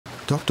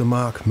Dr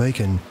Mark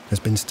Meakin has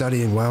been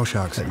studying whale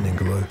sharks at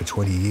Ningaloo for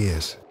 20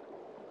 years.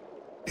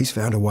 He's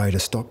found a way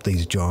to stop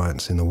these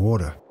giants in the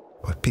water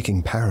by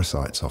picking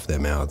parasites off their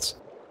mouths,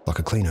 like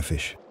a cleaner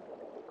fish.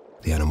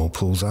 The animal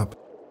pulls up,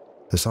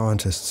 the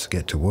scientists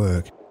get to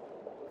work,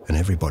 and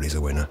everybody's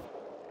a winner.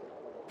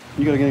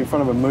 You've got to get in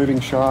front of a moving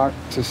shark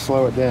to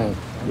slow it down.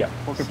 Yeah.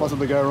 What could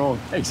possibly go wrong?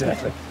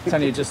 Exactly. It's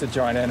only just a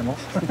giant animal.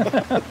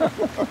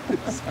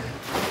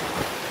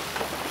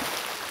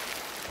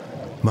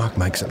 Mark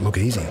makes it look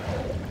easy.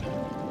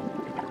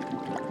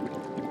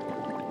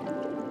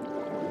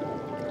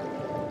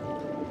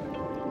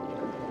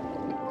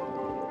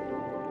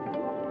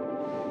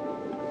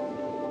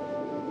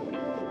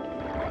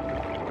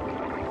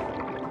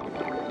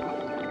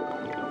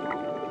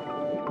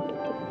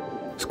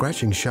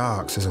 Scratching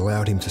sharks has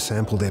allowed him to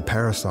sample their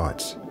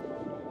parasites,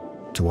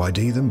 to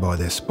ID them by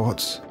their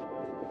spots,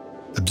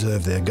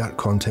 observe their gut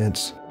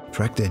contents,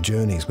 track their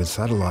journeys with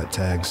satellite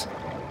tags.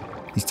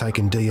 He's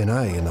taken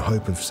DNA in the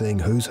hope of seeing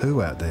who's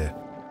who out there.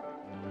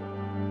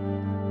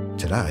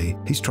 Today,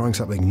 he's trying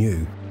something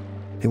new.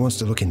 He wants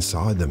to look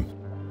inside them,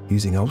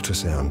 using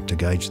ultrasound to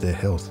gauge their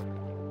health.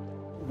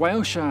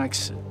 Whale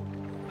sharks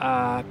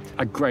are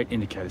a great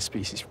indicator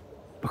species.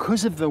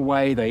 Because of the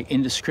way they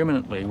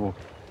indiscriminately will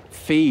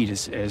feed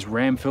as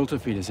ram filter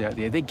feeders out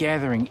there, they're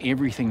gathering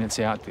everything that's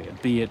out there,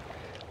 be it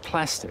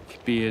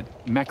plastic, be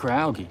it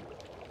macroalgae.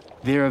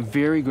 They're a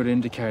very good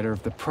indicator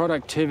of the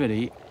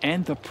productivity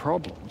and the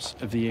problems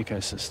of the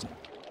ecosystem.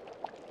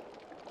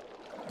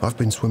 I've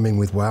been swimming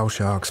with whale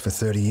sharks for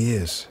 30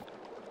 years.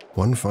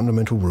 One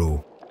fundamental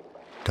rule: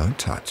 don't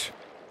touch.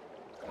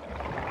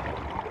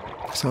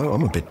 So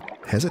I'm a bit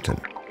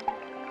hesitant,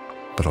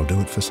 but I'll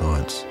do it for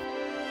science.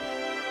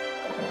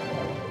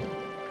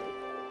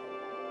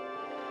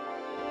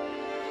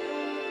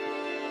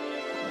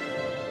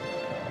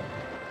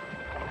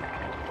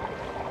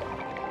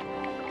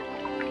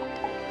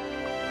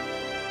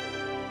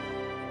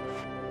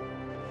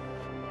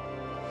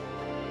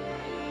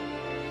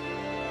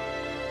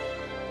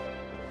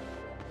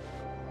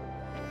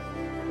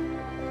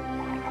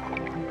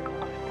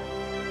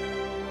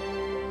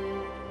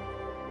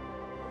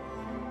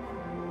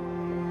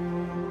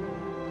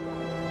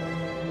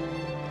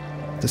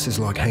 This is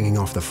like hanging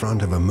off the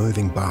front of a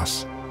moving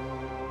bus.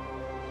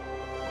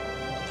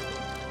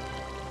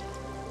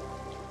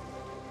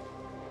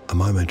 A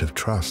moment of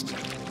trust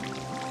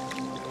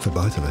for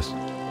both of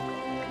us.